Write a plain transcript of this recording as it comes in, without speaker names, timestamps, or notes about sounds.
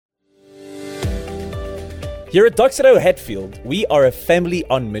Here at Doxa Hatfield, we are a family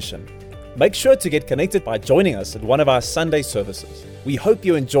on mission. Make sure to get connected by joining us at one of our Sunday services. We hope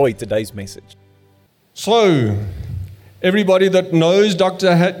you enjoyed today's message. So, everybody that knows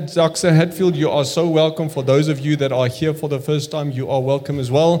Doxa Hatfield, you are so welcome. For those of you that are here for the first time, you are welcome as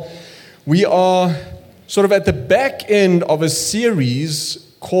well. We are sort of at the back end of a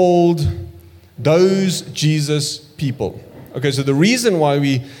series called Those Jesus People. Okay, so the reason why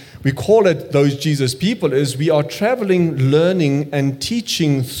we call it Those Jesus People is we are traveling, learning, and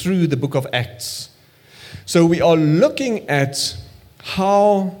teaching through the book of Acts. So we are looking at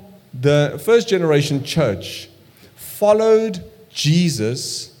how the first generation church followed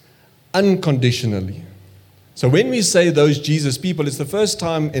Jesus unconditionally. So when we say those Jesus people, it's the first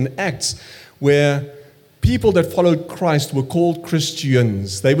time in Acts where people that followed Christ were called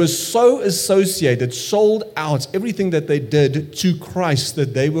Christians. They were so associated, sold out, everything that they did to Christ,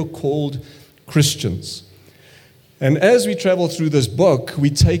 that they were called Christians. And as we travel through this book,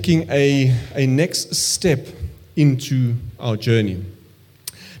 we're taking a next step into our journey.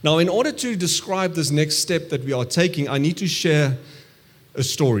 Now, in order to describe this next step that we are taking, I need to share a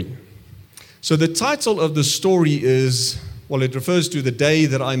story. So the title of the story is, well, it refers to the day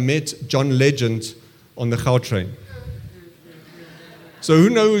that I met John Legend on the Gautrain. So who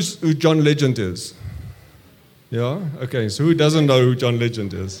knows who John Legend is? Yeah? Okay, so who doesn't know who John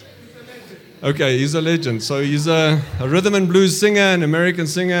Legend is? Okay, he's a legend. So he's a rhythm and blues singer, an American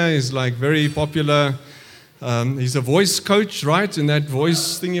singer. He's like very popular. He's a voice coach, right? In that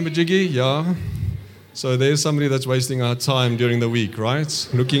voice thingy-majiggy, yeah. So there's somebody that's wasting our time during the week, right?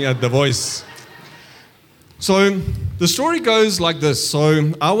 Looking at the voice. So the story goes like this.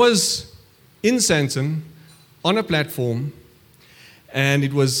 So I was in Sandton on a platform, and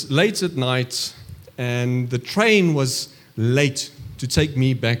it was late at night, and the train was late to take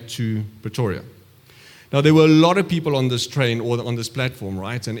me back to Pretoria. Now, there were a lot of people on this train or on this platform,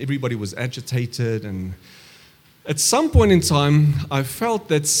 right? And everybody was agitated, and at some point in time, I felt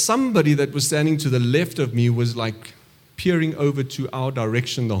that somebody that was standing to the left of me was like peering over to our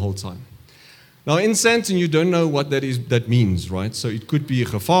direction the whole time. Now, in Sandton, you don't know what that means, right? So it could be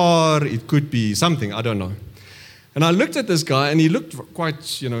gevaar, it could be something, I don't know. And I looked at this guy, and he looked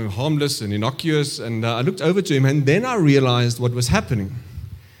quite, harmless and innocuous, and I looked over to him, and then I realized what was happening.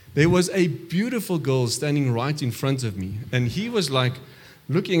 There was a beautiful girl standing right in front of me, and he was like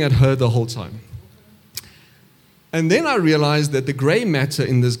looking at her the whole time. And then I realized that the gray matter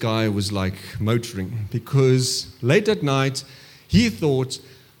in this guy was like motoring, because late at night, he thought,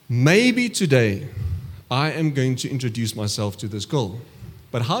 maybe today I am going to introduce myself to this girl.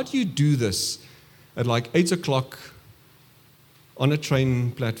 But how do you do this at like 8 o'clock on a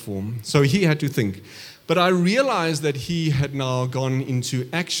train platform? So he had to think. But I realized that he had now gone into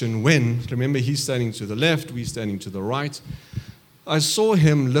action when, remember, he's standing to the left, we're standing to the right. I saw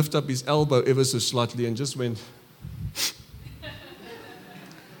him lift up his elbow ever so slightly and just went.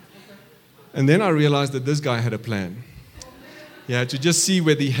 And then I realized that this guy had a plan. He had to just see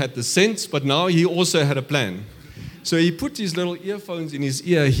whether he had the sense, but now he also had a plan. So he put his little earphones in his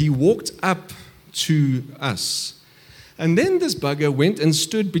ear. He walked up to us. And then this bugger went and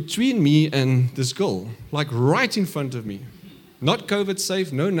stood between me and this girl, like right in front of me. Not COVID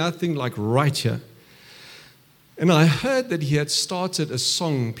safe, no nothing, like right here. And I heard that he had started a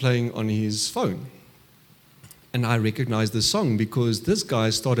song playing on his phone. And I recognized the song because this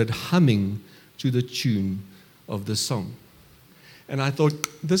guy started humming to the tune of the song. And I thought,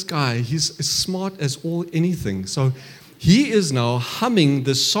 this guy, he's as smart as anything. So he is now humming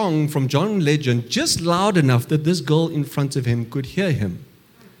the song from John Legend just loud enough that this girl in front of him could hear him.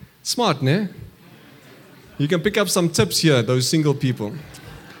 Smart, ne? You can pick up some tips here, those single people.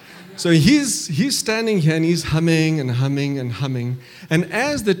 So he's standing here and he's humming and humming and humming. And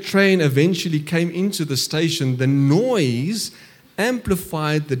as the train eventually came into the station, the noise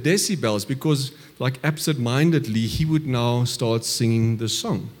amplified the decibels because, like absent-mindedly, he would now start singing the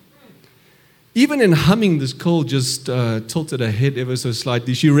song. Even in humming, this girl just tilted her head ever so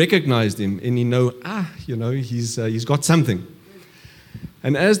slightly. She recognized him, and he's got something.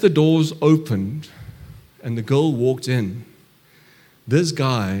 And as the doors opened and the girl walked in, this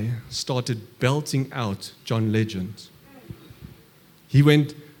guy started belting out John Legend. He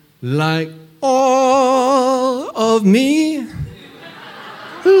went, like all of me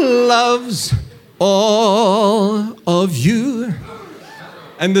loves all of you.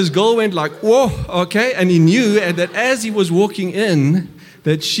 And this girl went like, whoa, okay. And he knew that as he was walking in,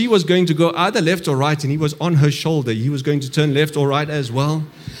 that she was going to go either left or right, and he was on her shoulder. He was going to turn left or right as well.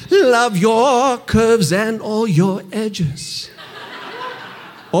 Love your curves and all your edges.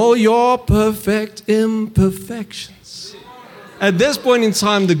 all your perfect imperfections. At this point in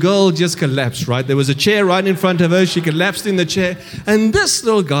time, the girl just collapsed, right? There was a chair right in front of her. She collapsed in the chair. And this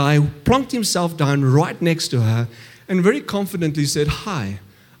little guy plonked himself down right next to her and very confidently said, "Hi,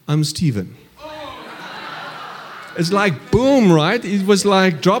 I'm Stephen." It's like, boom, right? It was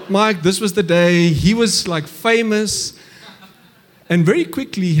like, drop mic. This was the day. He was like famous. And very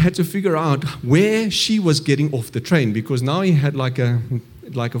quickly, he had to figure out where she was getting off the train, because now he had like a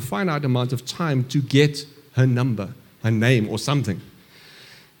finite amount of time to get her number, her name or something.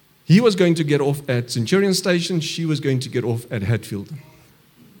 He was going to get off at Centurion Station. She was going to get off at Hatfield.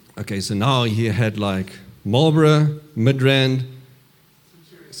 Okay, so now he had like Marlborough, Midrand,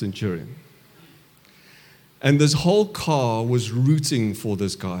 Centurion. And this whole car was rooting for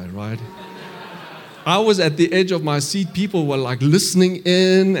this guy, right? I was at the edge of my seat. People were like listening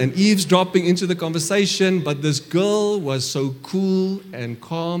in and eavesdropping into the conversation, but this girl was so cool and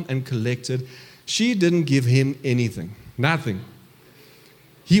calm and collected. She didn't give him anything, nothing.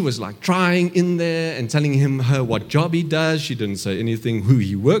 He was like trying in there and telling her what job he does. She didn't say anything. Who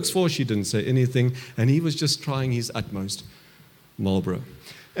he works for, she didn't say anything. And he was just trying his utmost. Marlborough.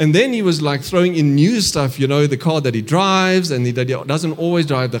 And then he was like throwing in new stuff, the car that he drives, and that he doesn't always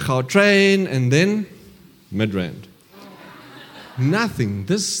drive the Gautrain, and then Midrand. Nothing.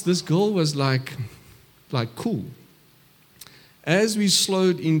 This girl was like cool. As we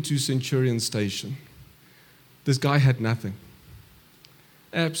slowed into Centurion Station, this guy had nothing.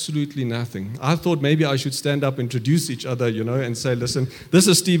 Absolutely nothing. I thought maybe I should stand up, introduce each other, and say, "Listen, this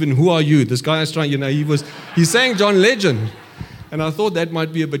is Stephen. Who are you?" This guy is trying, he sang John Legend. And I thought that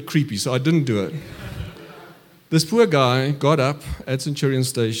might be a bit creepy, so I didn't do it. This poor guy got up at Centurion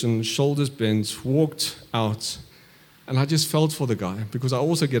Station, shoulders bent, walked out, and I just felt for the guy, because I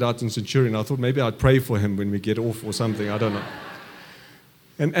also get out in Centurion. I thought maybe I'd pray for him when we get off or something, I don't know.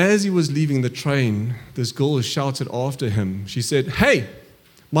 And as he was leaving the train, this girl shouted after him. She said, "Hey,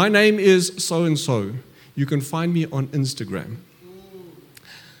 my name is so-and-so. You can find me on Instagram."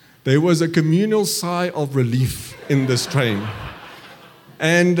 There was a communal sigh of relief in this train.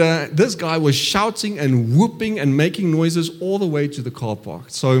 And this guy was shouting and whooping and making noises all the way to the car park.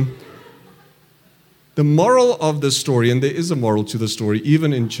 So the moral of the story, and there is a moral to the story,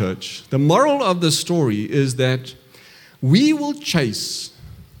 even in church, the moral of the story is that we will chase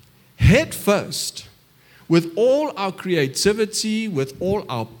head first with all our creativity, with all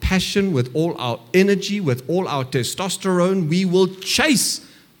our passion, with all our energy, with all our testosterone. We will chase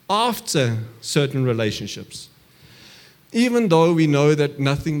after certain relationships, even though we know that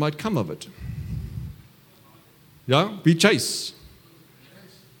nothing might come of it. Yeah, we chase.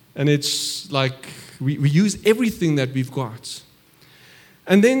 And it's like we use everything that we've got.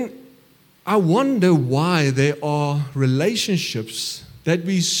 And then I wonder why there are relationships that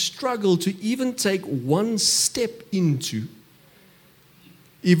we struggle to even take one step into,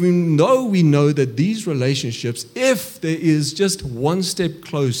 even though we know that these relationships, if there is just one step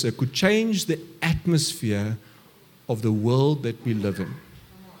closer, could change the atmosphere of the world that we live in.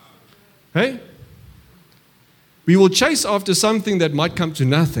 Hey? We will chase after something that might come to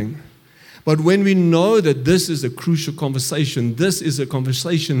nothing. But when we know that this is a crucial conversation, this is a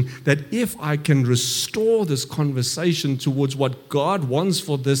conversation that if I can restore this conversation towards what God wants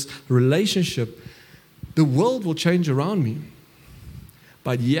for this relationship, the world will change around me.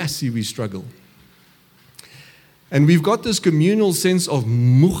 But yes, we struggle. And we've got this communal sense of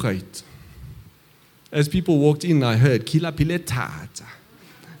moegheid. As people walked in, I heard, "Kila piletata."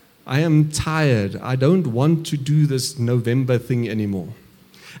 I am tired. I don't want to do this November thing anymore.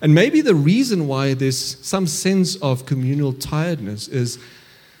 And maybe the reason why there's some sense of communal tiredness is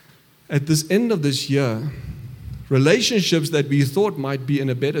at this end of this year, relationships that we thought might be in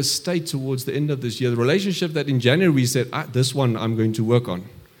a better state towards the end of this year, the relationship that in January we said, this one I'm going to work on.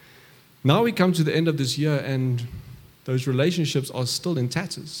 Now we come to the end of this year and those relationships are still in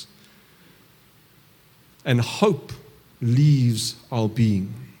tatters. And hope leaves our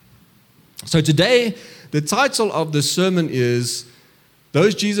being. So today, the title of the sermon is,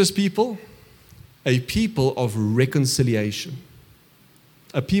 Those Jesus People, a People of Reconciliation.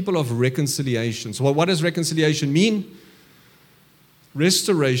 A people of reconciliation. So what does reconciliation mean?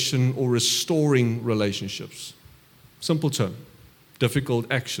 Restoration or restoring relationships. Simple term. Difficult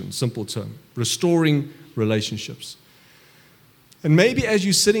action, simple term. Restoring relationships. And maybe as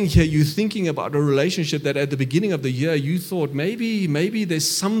you're sitting here, you're thinking about a relationship that at the beginning of the year you thought, maybe there's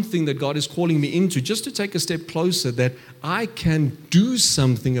something that God is calling me into, just to take a step closer, that I can do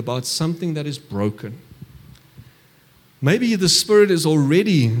something about something that is broken. Maybe the Spirit is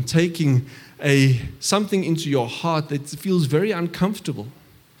already taking something into your heart that feels very uncomfortable.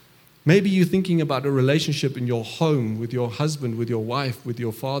 Maybe you're thinking about a relationship in your home, with your husband, with your wife, with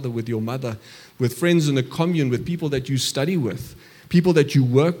your father, with your mother, with friends in a commune, with people that you study with, people that you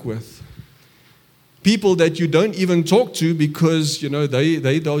work with, people that you don't even talk to because,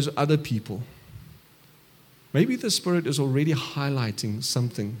 they those other people. Maybe the Spirit is already highlighting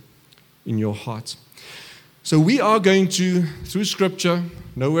something in your heart. So we are going to, through Scripture,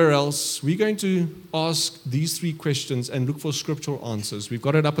 nowhere else, we're going to ask these 3 questions and look for scriptural answers. We've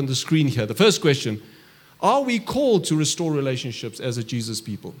got it up on the screen here. The first question, are we called to restore relationships as a Jesus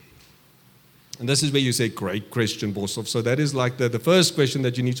people? And this is where you say, great question, Bosov. So that is like the first question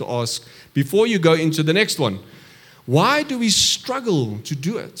that you need to ask before you go into the next one. Why do we struggle to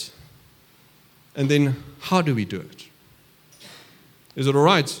do it? And then, how do we do it? Is it all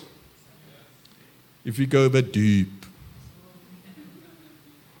right? If we go a bit deep.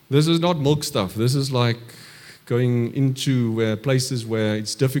 This is not milk stuff. This is like going into places where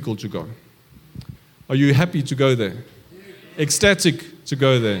it's difficult to go. Are you happy to go there? Ecstatic to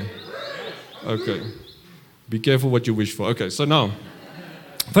go there? Okay. Be careful what you wish for. Okay, so now,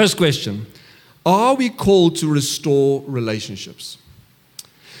 first question. Are we called to restore relationships?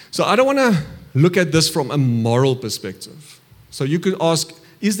 So I don't want to look at this from a moral perspective. So you could ask,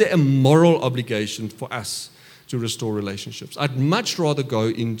 is there a moral obligation for us to restore relationships? I'd much rather go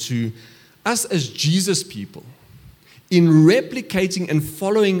into us as Jesus people, in replicating and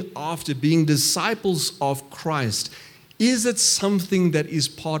following after being disciples of Christ. Is it something that is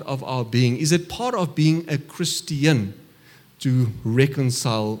part of our being? Is it part of being a Christian to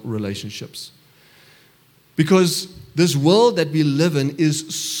reconcile relationships? Because this world that we live in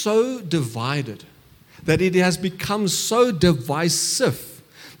is so divided that it has become so divisive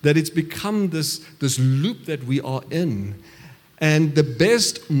that it's become this loop that we are in. And the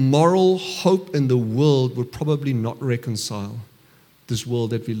best moral hope in the world would probably not reconcile this world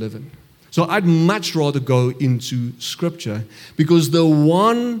that we live in. So I'd much rather go into Scripture, because the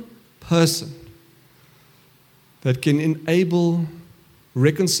one person that can enable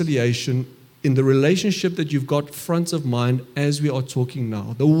reconciliation in the relationship that you've got front of mind as we are talking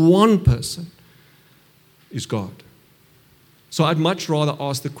now, the one person is God. So I'd much rather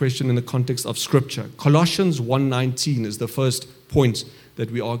ask the question in the context of Scripture. Colossians 1:19 is the first point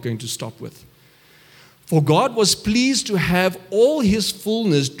that we are going to stop with. For God was pleased to have all His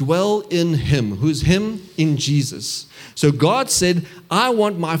fullness dwell in Him. Who's Him? In Jesus. So God said, I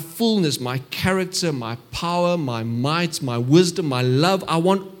want my fullness, my character, my power, my might, my wisdom, my love. I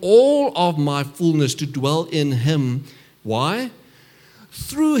want all of my fullness to dwell in Him. Why?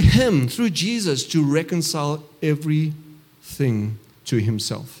 Through Him, through Jesus, to reconcile everything to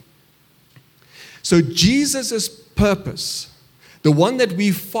Himself. So Jesus' purpose, the one that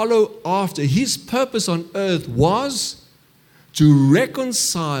we follow after, His purpose on earth was to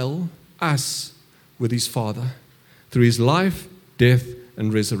reconcile us with His Father through His life, death,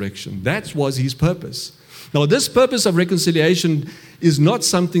 and resurrection. That was His purpose. Now, this purpose of reconciliation is not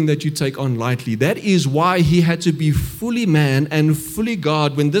something that you take on lightly. That is why He had to be fully man and fully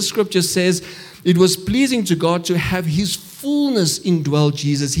God. When this scripture says it was pleasing to God to have His fullness indwell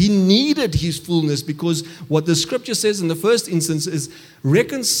Jesus, He needed His fullness, because what the scripture says in the first instance is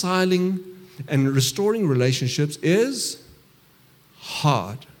reconciling and restoring relationships is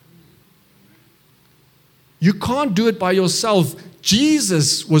hard. You can't do it by yourself.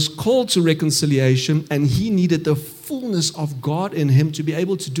 Jesus was called to reconciliation, and He needed the fullness of God in Him to be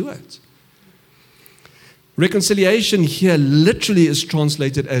able to do it. Reconciliation here literally is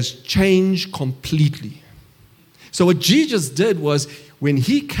translated as change completely. So what Jesus did was, when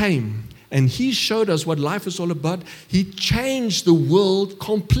He came and He showed us what life is all about, He changed the world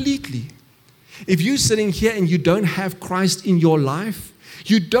completely. If you're sitting here and you don't have Christ in your life,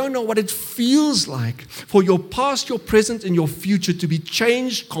 you don't know what it feels like for your past, your present, and your future to be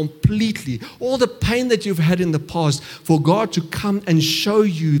changed completely. All the pain that you've had in the past, for God to come and show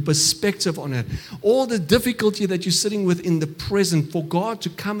you perspective on it. All the difficulty that you're sitting with in the present, for God to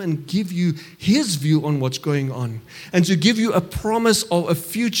come and give you His view on what's going on. And to give you a promise of a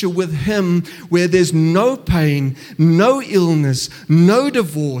future with Him where there's no pain, no illness, no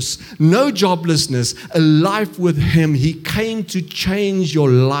divorce, no joblessness, a life with Him. He came to change your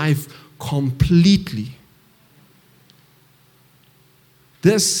life completely.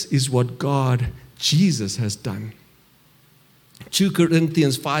 This is what God, Jesus, has done. 2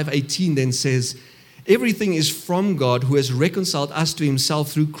 Corinthians 5:18 then says, everything is from God, who has reconciled us to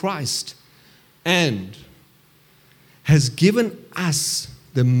Himself through Christ and has given us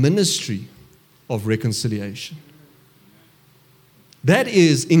the ministry of reconciliation. That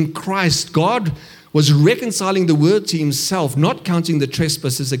is, in Christ, God was reconciling the world to himself, not counting the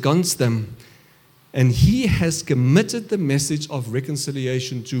trespasses against them. And he has committed the message of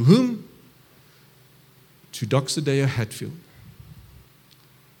reconciliation to whom? To Dr. Deo Hatfield.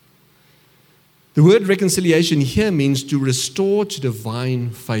 The word reconciliation here means to restore to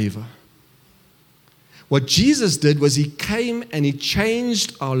divine favor. What Jesus did was he came and he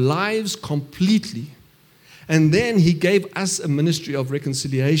changed our lives completely. And then he gave us a ministry of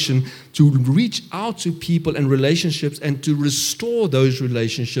reconciliation to reach out to people and relationships and to restore those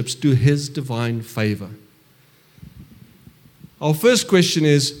relationships to his divine favor. Our first question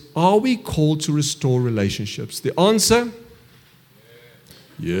is, are we called to restore relationships? The answer?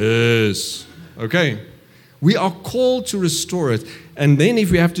 Yes. Okay. We are called to restore it. And then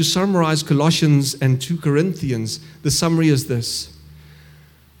if we have to summarize Colossians and 2 Corinthians, the summary is this.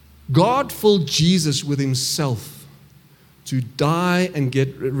 God filled Jesus with himself to die and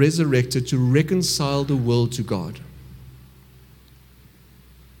get resurrected to reconcile the world to God.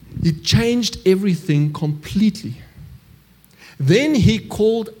 He changed everything completely. Then he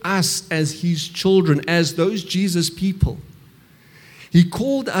called us as his children, as those Jesus people. He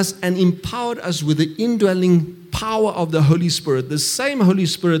called us and empowered us with the indwelling power of the Holy Spirit, the same Holy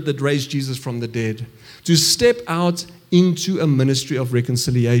Spirit that raised Jesus from the dead, to step out into a ministry of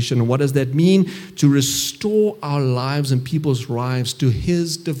reconciliation. And what does that mean? To restore our lives and people's lives to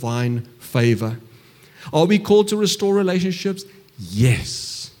his divine favor. Are we called to restore relationships?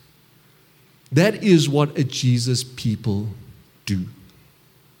 Yes. That is what a Jesus people do.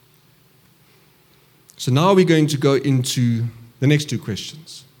 So now we're going to go into the next two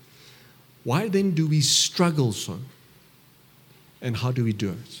questions. Why then do we struggle so? And how do we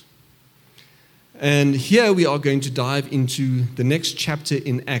do it? And here we are going to dive into the next chapter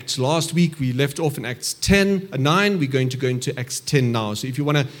in Acts. Last week we left off in Acts 9. We're going to go into Acts 10 now. So if you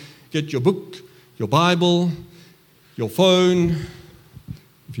want to get your book, your Bible, your phone,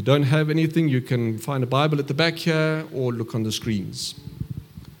 if you don't have anything, you can find a Bible at the back here or look on the screens.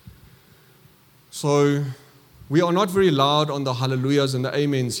 So we are not very loud on the hallelujahs and the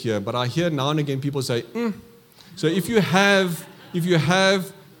amens here, but I hear now and again people say, So if you have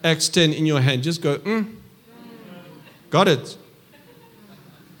Acts 10 in your hand, just go, Got it.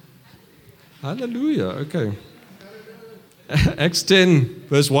 Hallelujah. Okay. Acts 10,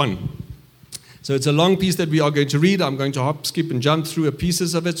 verse 1. So it's a long piece that we are going to read. I'm going to hop, skip, and jump through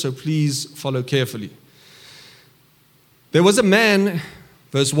pieces of it, so please follow carefully. There was a man,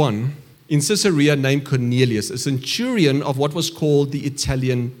 verse 1, in Caesarea named Cornelius, a centurion of what was called the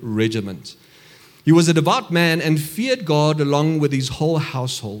Italian regiment. He was a devout man and feared God along with his whole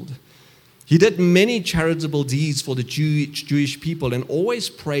household. He did many charitable deeds for the Jewish people and always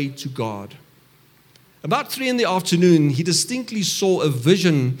prayed to God. About 3 p.m, he distinctly saw a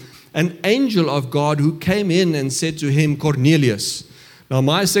vision, an angel of God who came in and said to him, Cornelius. Now,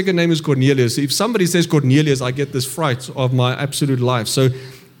 my second name is Cornelius. If somebody says Cornelius, I get this fright of my absolute life. So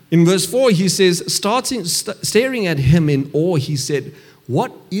in verse 4, he says, staring at him in awe, he said,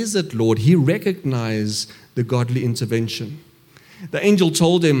 What is it, Lord? He recognized the godly intervention. The angel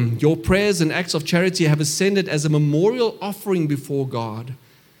told him, Your prayers and acts of charity have ascended as a memorial offering before God.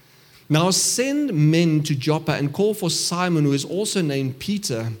 Now send men to Joppa and call for Simon, who is also named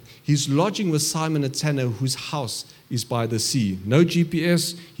Peter. He's lodging with Simon a tanner, whose house is by the sea. No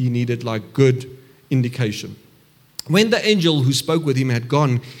GPS, he needed good indication. When the angel who spoke with him had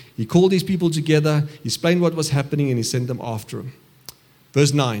gone, he called his people together, he explained what was happening, and he sent them after him.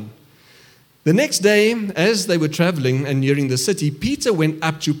 Verse 9. The next day, as they were traveling and nearing the city, Peter went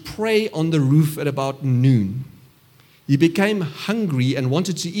up to pray on the roof at about noon. He became hungry and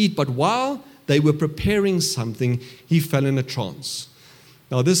wanted to eat, but while they were preparing something, he fell in a trance.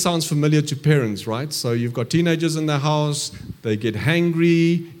 Now, this sounds familiar to parents, right? So you've got teenagers in the house, they get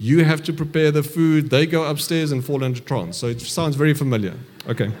hangry, you have to prepare the food, they go upstairs and fall into trance. So it sounds very familiar.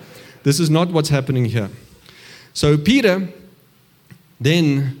 Okay, this is not what's happening here. So Peter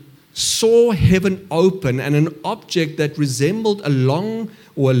then saw heaven open and an object that resembled a long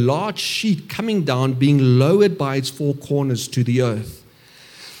or a large sheet coming down, being lowered by its 4 corners to the earth.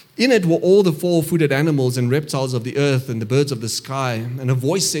 In it were all the 4-footed animals and reptiles of the earth and the birds of the sky. And a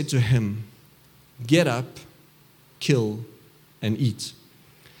voice said to him, Get up, kill, and eat.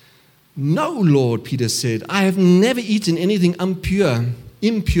 No, Lord, Peter said, I have never eaten anything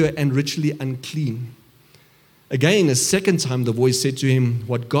impure, and ritually unclean. Again, a second time, the voice said to him,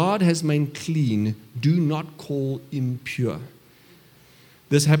 What God has made clean, do not call impure.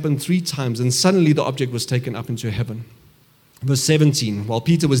 This happened 3 times, and suddenly the object was taken up into heaven. Verse 17, while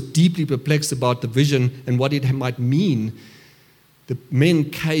Peter was deeply perplexed about the vision and what it might mean, the men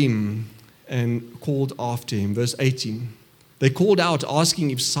came and called after him. Verse 18. They called out, asking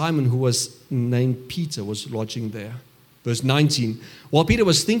if Simon, who was named Peter, was lodging there. Verse 19. While Peter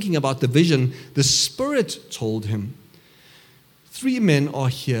was thinking about the vision, the Spirit told him, 3 men are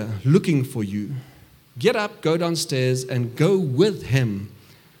here looking for you. Get up, go downstairs, and go with him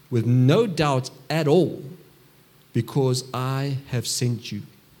with no doubt at all, because I have sent you.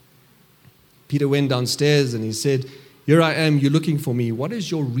 Peter went downstairs and he said, here I am, you're looking for me. What is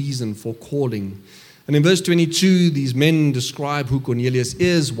your reason for calling? And in verse 22, these men describe who Cornelius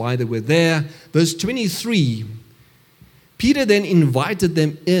is, why they were there. Verse 23, Peter then invited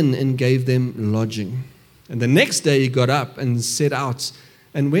them in and gave them lodging. And the next day he got up and set out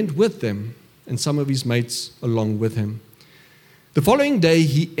and went with them, and some of his mates along with him. The following day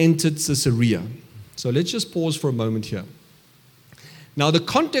he entered Caesarea. So let's just pause for a moment here. Now, the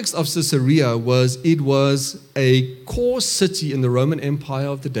context of Caesarea was it was a core city in the Roman Empire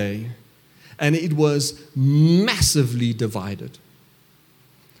of the day, and it was massively divided.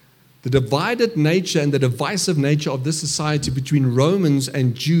 The divided nature and the divisive nature of this society between Romans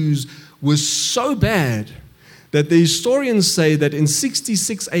and Jews was so bad that the historians say that in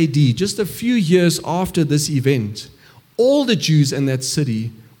 66 AD, just a few years after this event, all the Jews in that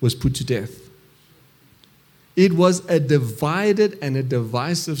city was put to death. It was a divided and a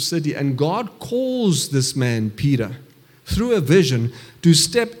divisive city, and God calls this man, Peter, through a vision to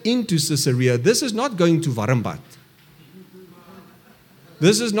step into Caesarea. This is not going to Warmbad.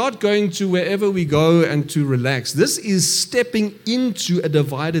 This is not going to wherever we go and to relax. This is stepping into a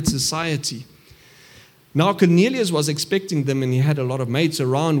divided society. Now Cornelius was expecting them, and he had a lot of mates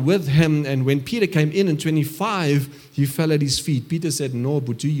around with him. And when Peter came in 25, he fell at his feet. Peter said, no,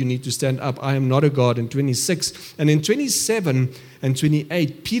 Butu, you need to stand up. I am not a god. In 26. And in 27 and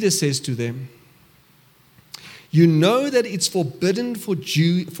 28, Peter says to them, you know that it's forbidden for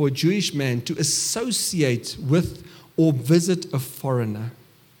a Jewish man to associate with or visit a foreigner.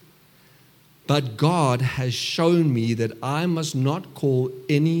 But God has shown me that I must not call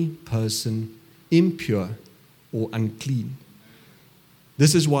any person impure or unclean.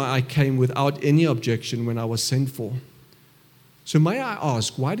 This is why I came without any objection when I was sent for. So may I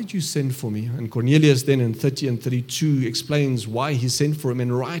ask, why did you send for me? And Cornelius then in 30 and 32 explains why he sent for him.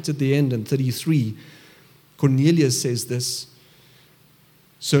 And right at the end in 33, Cornelius says this,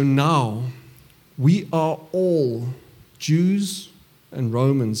 so now we are all Jews and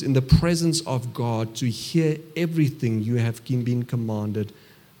Romans in the presence of God to hear everything you have been commanded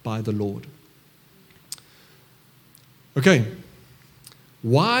by the Lord. Okay,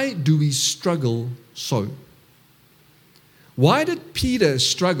 why do we struggle so? Why did Peter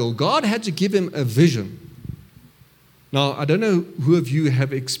struggle? God had to give him a vision. Now, I don't know who of you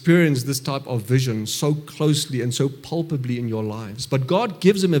have experienced this type of vision so closely and so palpably in your lives, but God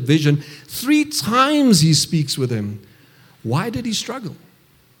gives him a vision. 3 times he speaks with him. Why did he struggle?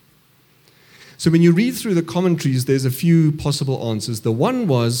 So when you read through the commentaries, there's a few possible answers. The one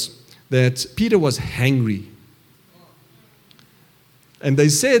was that Peter was hangry. And they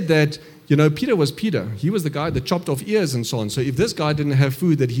said that, Peter was Peter. He was the guy that chopped off ears and so on. So if this guy didn't have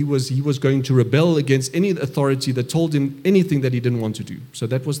food, that he was going to rebel against any authority that told him anything that he didn't want to do. So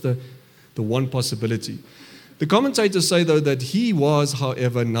that was the one possibility. The commentators say, though, that he was,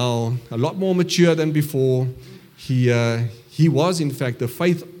 however, now a lot more mature than before. He was, in fact, the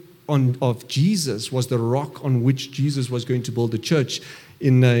faith of Jesus was the rock on which Jesus was going to build the church.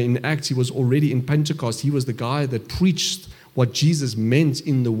 In Acts, he was already in Pentecost. He was the guy that preached what Jesus meant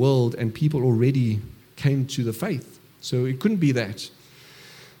in the world, and people already came to the faith. So it couldn't be that.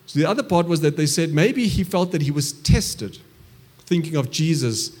 So the other part was that they said maybe he felt that he was tested, thinking of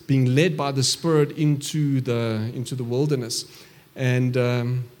Jesus being led by the Spirit into the wilderness. And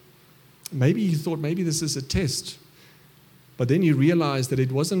maybe he thought maybe this is a test. But then he realized that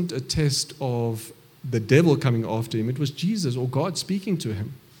it wasn't a test of the devil coming after him. It was Jesus or God speaking to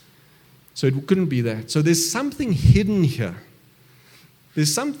him. So it couldn't be that. So there's something hidden here.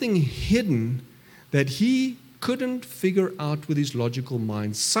 There's something hidden that he couldn't figure out with his logical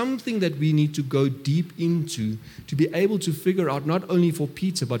mind. Something that we need to go deep into to be able to figure out not only for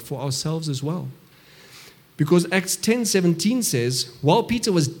Peter but for ourselves as well. Because Acts 10:17 says, while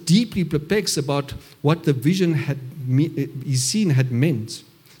Peter was deeply perplexed about what the vision he's seen had meant.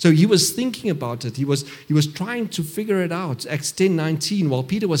 So he was thinking about it. He was trying to figure it out. Acts 10:19, while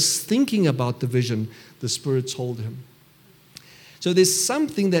Peter was thinking about the vision, the Spirit told him. So there's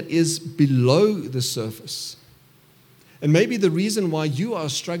something that is below the surface. And maybe the reason why you are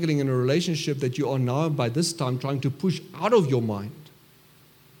struggling in a relationship that you are now by this time trying to push out of your mind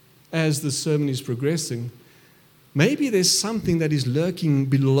as the sermon is progressing maybe there's something that is lurking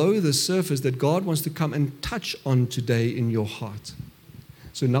below the surface that God wants to come and touch on today in your heart.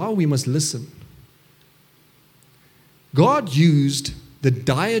 So now we must listen. God used the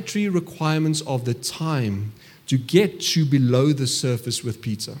dietary requirements of the time to get to below the surface with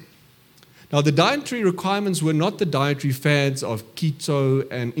Peter. Now, the dietary requirements were not the dietary fads of keto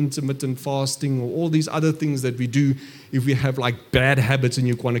and intermittent fasting or all these other things that we do if we have like bad habits and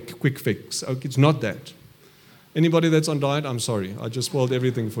you want a quick fix. Okay, it's not that. Anybody that's on diet, I'm sorry. I just spoiled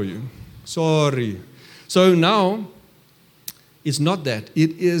everything for you. Sorry. So now, it's not that.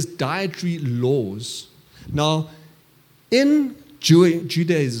 It is dietary laws. Now, in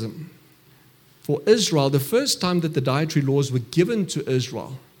Judaism, for Israel, the first time that the dietary laws were given to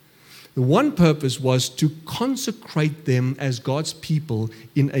Israel, the one purpose was to consecrate them as God's people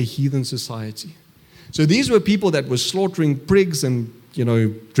in a heathen society. So these were people that were slaughtering pigs and,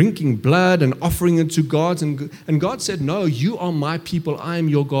 drinking blood and offering it to God. And God said, no, you are my people. I am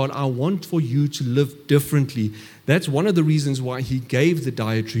your God. I want for you to live differently. That's one of the reasons why he gave the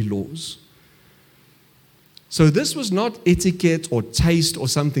dietary laws. So this was not etiquette or taste or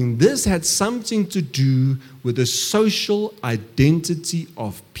something. This had something to do with the social identity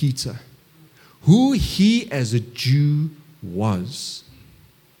of Peter, who he as a Jew was.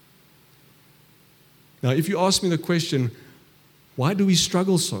 Now, if you ask me the question, why do we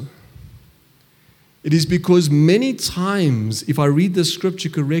struggle so? It is because many times, if I read the scripture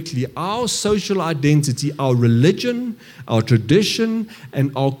correctly, our social identity, our religion, our tradition,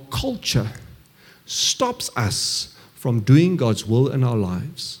 and our culture stops us from doing God's will in our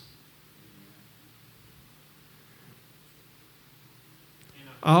lives.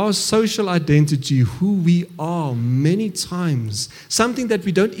 Our social identity, who we are, many times, something that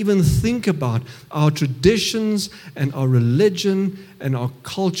we don't even think about, our traditions and our religion and our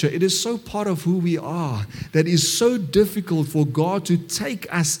culture, it is so part of who we are that it is so difficult for God to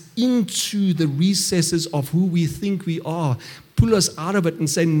take us into the recesses of who we think we are, pull us out of it and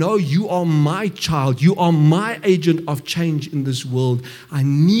say, no, you are my child, you are my agent of change in this world. I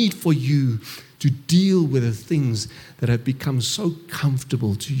need for you to deal with the things that have become so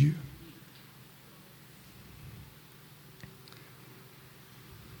comfortable to you.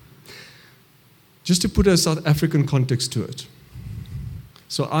 Just to put a South African context to it.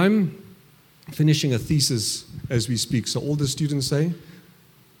 So I'm finishing a thesis as we speak. So all the students say,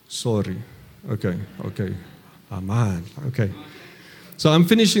 sorry. Okay. Amen. Okay. So I'm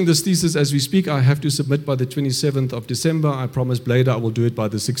finishing this thesis as we speak. I have to submit by the 27th of December. I promised Blader I will do it by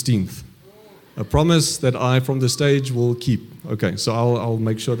the 16th. A promise that I, from the stage, will keep. Okay, so I'll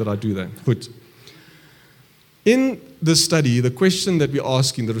make sure that I do that. Good. In the study, the question that we're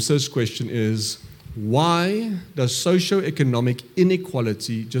asking, the research question is, why does socioeconomic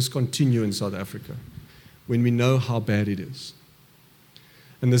inequality just continue in South Africa when we know how bad it is?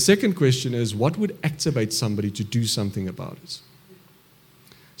 And the second question is, what would activate somebody to do something about it?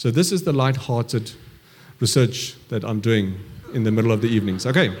 So this is the light-hearted research that I'm doing in the middle of the evenings.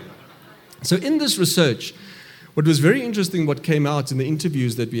 Okay. So in this research, what was very interesting, what came out in the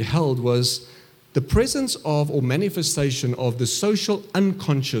interviews that we held was the presence of or manifestation of the social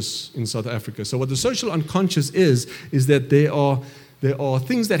unconscious in South Africa. So what the social unconscious is that there are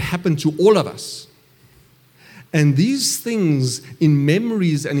things that happen to all of us. And these things in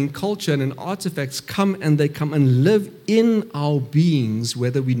memories and in culture and in artifacts come and live in our beings,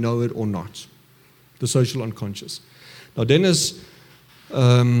 whether we know it or not. The social unconscious. Now, Dennis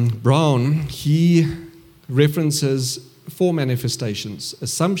Brown, he references 4 manifestations: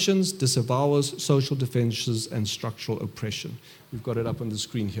 assumptions, disavowals, social defenses, and structural oppression. We've got it up on the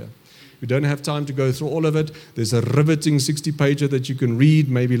screen here. We don't have time to go through all of it. There's a riveting 60-pager that you can read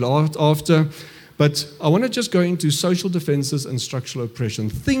maybe after. But I want to just go into social defenses and structural oppression,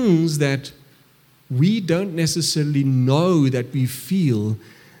 things that we don't necessarily know that we feel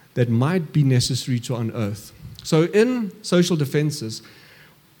that might be necessary to unearth. So in social defenses,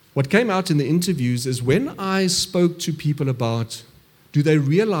 what came out in the interviews is when I spoke to people about, do they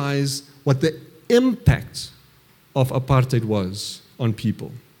realize what the impact of apartheid was on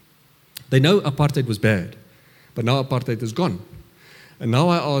people? They know apartheid was bad, but now apartheid is gone. And now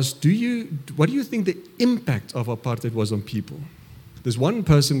I asked, what do you think the impact of apartheid was on people? This one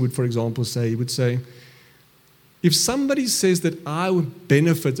person would, for example, say, if somebody says that I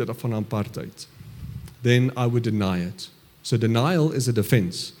benefited from apartheid, then I would deny it. So denial is a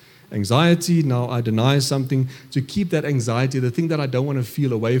defense. Anxiety, now I deny something to keep that anxiety, the thing that I don't want to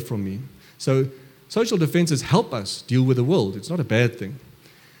feel, away from me. So social defenses help us deal with the world. It's not a bad thing.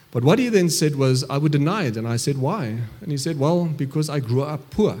 But what he then said was, I would deny it. And I said, why? And he said, well, because I grew up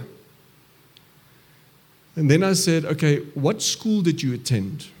poor. And then I said, okay, what school did you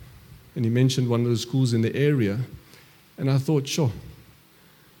attend? And he mentioned one of the schools in the area. And I thought, sure,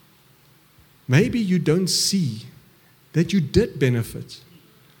 maybe you don't see that you did benefit.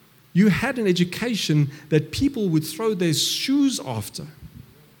 You had an education that people would throw their shoes after.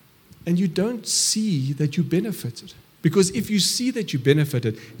 And you don't see that you benefited. Because if you see that you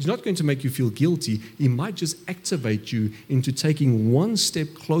benefited, it's not going to make you feel guilty. It might just activate you into taking one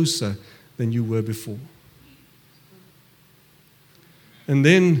step closer than you were before. And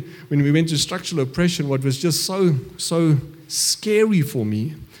then when we went to structural oppression, what was just so scary for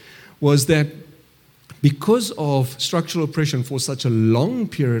me was that because of structural oppression for such a long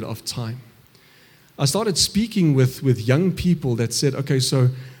period of time, I started speaking with young people that said, okay, so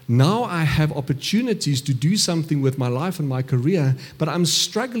now I have opportunities to do something with my life and my career, but I'm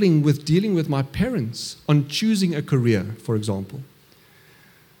struggling with dealing with my parents on choosing a career, for example.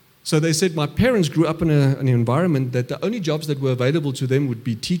 So they said my parents grew up in an environment that the only jobs that were available to them would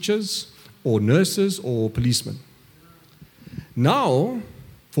be teachers or nurses or policemen. Now,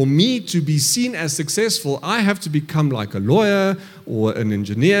 for me to be seen as successful, I have to become like a lawyer or an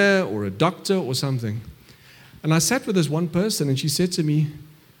engineer or a doctor or something. And I sat with this one person and she said to me,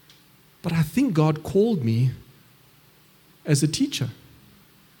 but I think God called me as a teacher.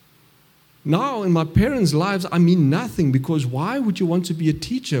 Now, in my parents' lives, I mean nothing, because why would you want to be a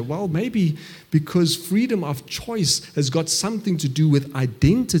teacher? Well, maybe because freedom of choice has got something to do with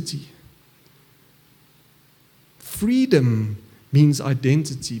identity. Freedom means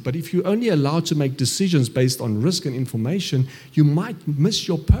identity, but if you're only allowed to make decisions based on risk and information, you might miss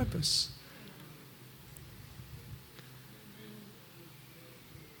your purpose.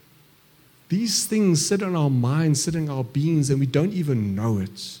 These things sit in our minds, sit in our beings, and we don't even know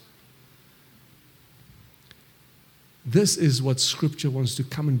it. This is what Scripture wants to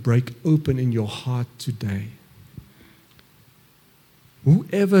come and break open in your heart today.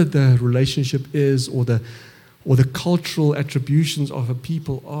 Whoever the relationship is or the cultural attributions of a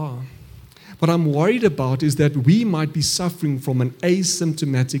people are, what I'm worried about is that we might be suffering from an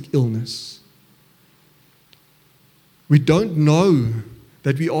asymptomatic illness. We don't know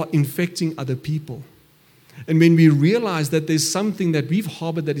that we are infecting other people. And when we realize that there's something that we've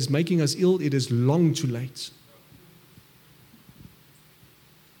harbored that is making us ill, it is long too late.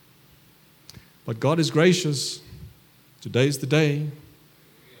 But God is gracious. Today is the day.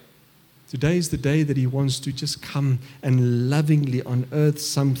 Today is the day that He wants to just come and lovingly unearth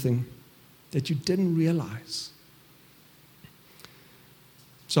something that you didn't realize.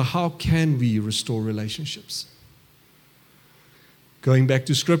 So how can we restore relationships? Going back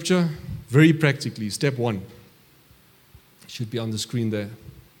to Scripture, very practically, step 1. It should be on the screen there.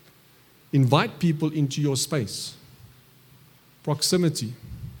 Invite people into your space. Proximity.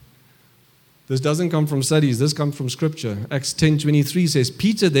 This doesn't come from studies, this comes from Scripture. Acts 10:23 says,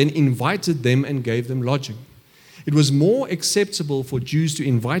 Peter then invited them and gave them lodging. It was more acceptable for Jews to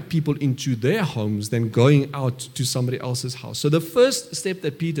invite people into their homes than going out to somebody else's house. So the first step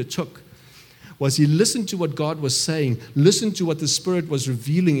that Peter took was he listened to what God was saying, listened to what the Spirit was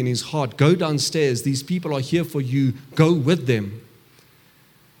revealing in his heart. Go downstairs, these people are here for you, go with them.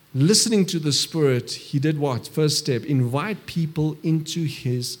 Listening to the Spirit, he did what? First step, invite people into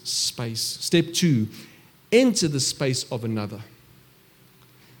his space. Step 2, enter the space of another.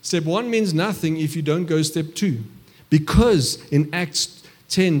 Step 1 means nothing if you don't go step 2. Because in Acts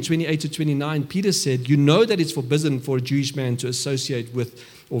 10:28-29, Peter said, you know that it's forbidden for a Jewish man to associate with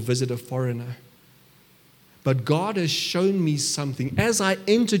or visit a foreigner. But God has shown me something. As I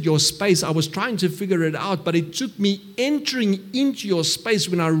entered your space, I was trying to figure it out, but it took me entering into your space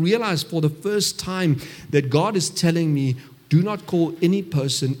when I realized for the first time that God is telling me, do not call any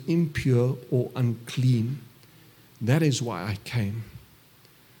person impure or unclean. That is why I came.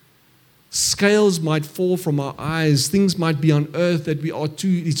 Scales might fall from our eyes. Things might be unearthed that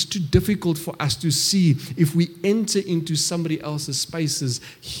it's too difficult for us to see. If we enter into somebody else's spaces,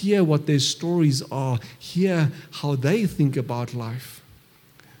 hear what their stories are, hear how they think about life.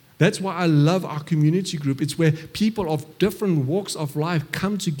 That's why I love our community group. It's where people of different walks of life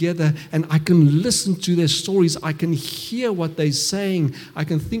come together and I can listen to their stories. I can hear what they're saying. I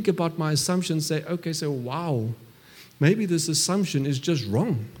can think about my assumptions, say, okay, so wow, maybe this assumption is just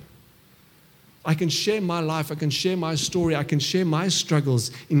wrong. I can share my life, I can share my story, I can share my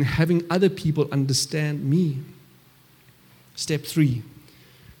struggles in having other people understand me. Step 3,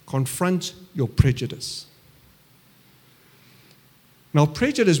 confront your prejudice. Now,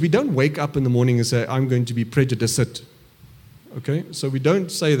 prejudice, we don't wake up in the morning and say, I'm going to be prejudiced. Okay, so we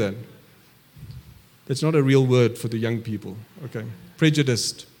don't say that. That's not a real word for the young people. Okay,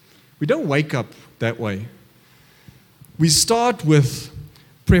 prejudiced. We don't wake up that way. We start with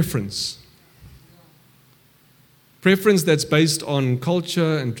preference. Preference that's based on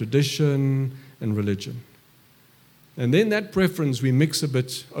culture and tradition and religion. And then that preference we mix a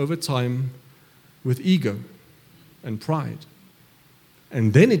bit over time with ego and pride.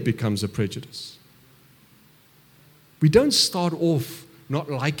 And then it becomes a prejudice. We don't start off not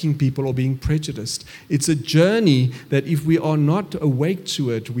liking people or being prejudiced. It's a journey that if we are not awake to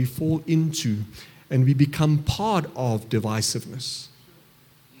it, we fall into and we become part of divisiveness.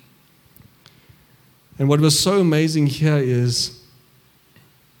 And what was so amazing here is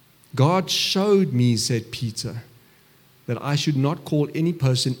God showed me, said Peter, that I should not call any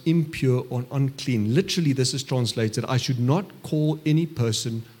person impure or unclean. Literally, this is translated, I should not call any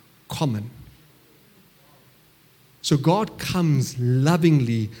person common. So God comes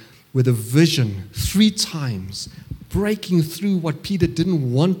lovingly with a vision 3 times, breaking through what Peter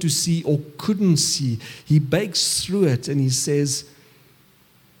didn't want to see or couldn't see. He breaks through it and he says,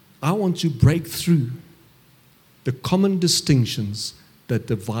 I want to break through the common distinctions that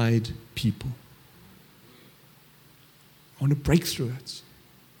divide people. I want to break through it.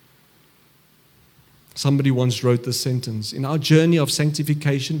 Somebody once wrote this sentence, in our journey of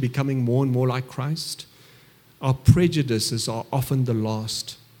sanctification, becoming more and more like Christ, our prejudices are often the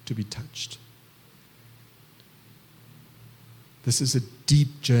last to be touched. This is a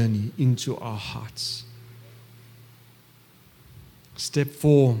deep journey into our hearts. Step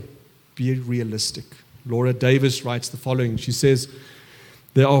 4, be realistic. Laura Davis writes the following. She says,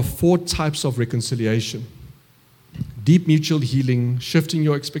 there are 4 types of reconciliation. Deep mutual healing, shifting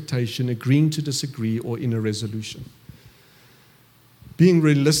your expectation, agreeing to disagree, or inner resolution. Being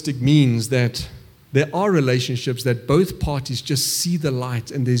realistic means that there are relationships that both parties just see the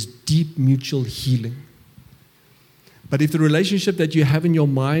light and there's deep mutual healing. But if the relationship that you have in your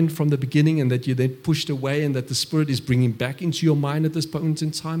mind from the beginning and that you then pushed away and that the Spirit is bringing back into your mind at this point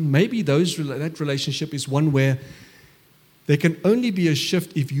in time, maybe that relationship is one where there can only be a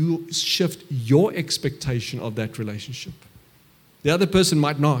shift if you shift your expectation of that relationship. The other person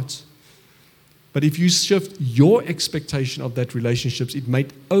might not. But if you shift your expectation of that relationship, it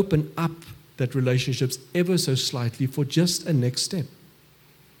might open up that relationships ever so slightly for just a next step.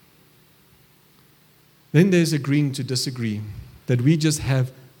 Then there's agreeing to disagree, that we just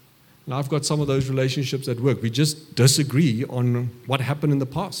have, and I've got some of those relationships at work, we just disagree on what happened in the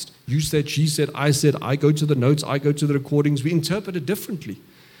past. You said, she said, I go to the notes, I go to the recordings, we interpret it differently.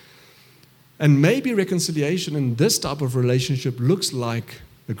 And maybe reconciliation in this type of relationship looks like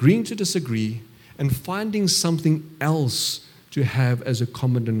agreeing to disagree and finding something else to have as a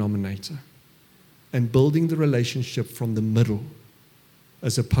common denominator and building the relationship from the middle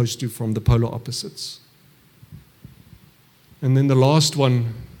as opposed to from the polar opposites. And then the last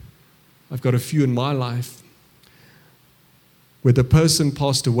one, I've got a few in my life, where the person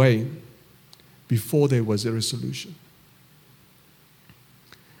passed away before there was a resolution.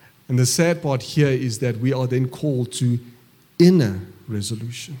 And the sad part here is that we are then called to inner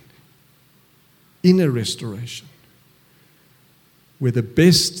resolution, inner restoration, where the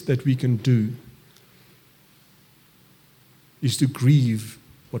best that we can do is to grieve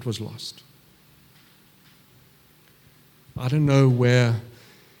what was lost. I don't know where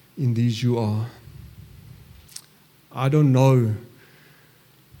in these you are. I don't know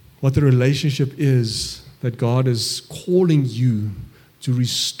what the relationship is that God is calling you to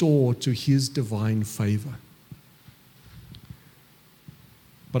restore to His divine favor.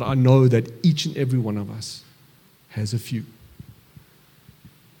 But I know that each and every one of us has a few.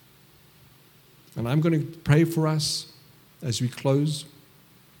 And I'm going to pray for us as we close.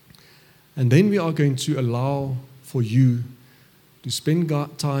 And then we are going to allow for you to spend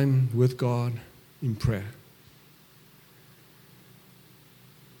time with God in prayer.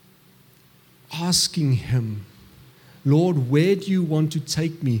 Asking Him, Lord, where do you want to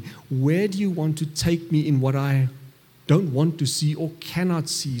take me? Where do you want to take me in what I don't want to see or cannot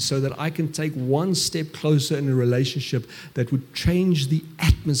see, so that I can take one step closer in a relationship that would change the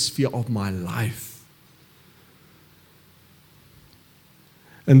atmosphere of my life?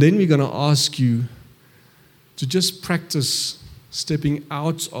 And then we're going to ask you to just practice stepping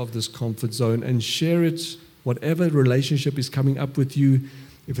out of this comfort zone and share it, whatever relationship is coming up with you.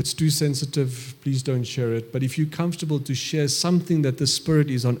 If it's too sensitive, please don't share it. But if you're comfortable to share something that the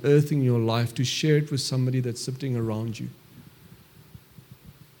Spirit is unearthing in your life, to share it with somebody that's sitting around you.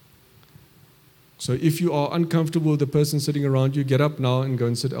 So if you are uncomfortable with the person sitting around you, get up now and go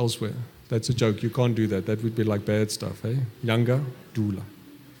and sit elsewhere. That's a joke. You can't do that. That would be like bad stuff, eh? Younger, doula.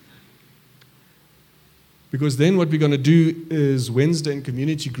 Because then what we're going to do is Wednesday in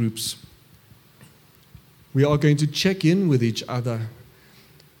community groups, We are going to check in with each other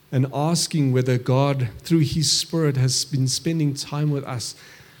and asking whether God, through His Spirit, has been spending time with us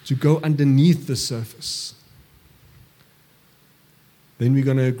to go underneath the surface. Then we're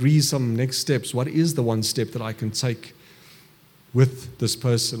going to agree some next steps. What is the one step that I can take with this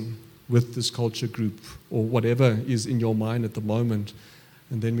person, with this culture group, or whatever is in your mind at the moment?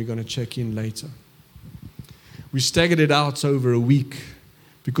 And then we're going to check in later. We staggered it out over a week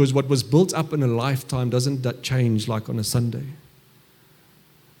because what was built up in a lifetime doesn't change like on a Sunday.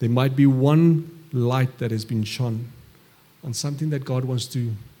 There might be one light that has been shone on something that God wants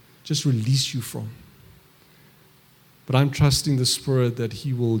to just release you from. But I'm trusting the Spirit that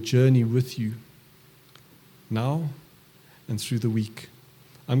He will journey with you now and through the week.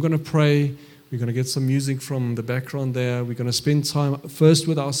 I'm going to pray. We're going to get some music from the background there. We're going to spend time first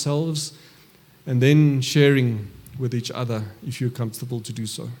with ourselves and then sharing with each other if you're comfortable to do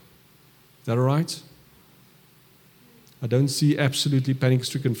so. Is that all right? I don't see absolutely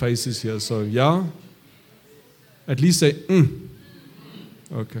panic-stricken faces here, so yeah? At least say,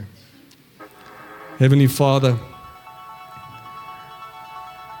 Okay. Heavenly Father,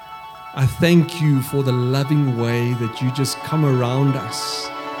 I thank you for the loving way that you just come around us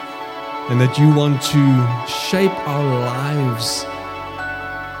and that you want to shape our lives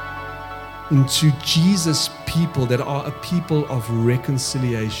into Jesus people that are a people of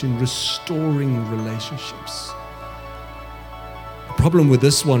reconciliation, restoring relationships. The problem with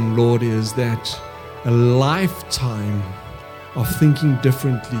this one, Lord, is that a lifetime of thinking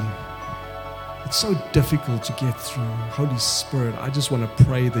differently, it's so difficult to get through. Holy Spirit, I just want to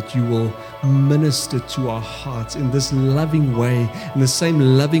pray that you will minister to our hearts in this loving way, in the same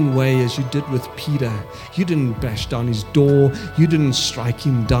loving way as you did with Peter. You didn't bash down his door. You didn't strike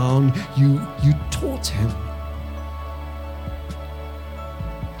him down. You taught him.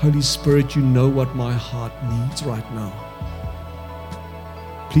 Holy Spirit, you know what my heart needs right now.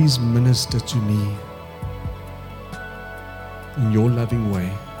 Please minister to me in your loving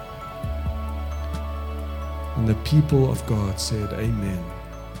way. And the people of God said, Amen.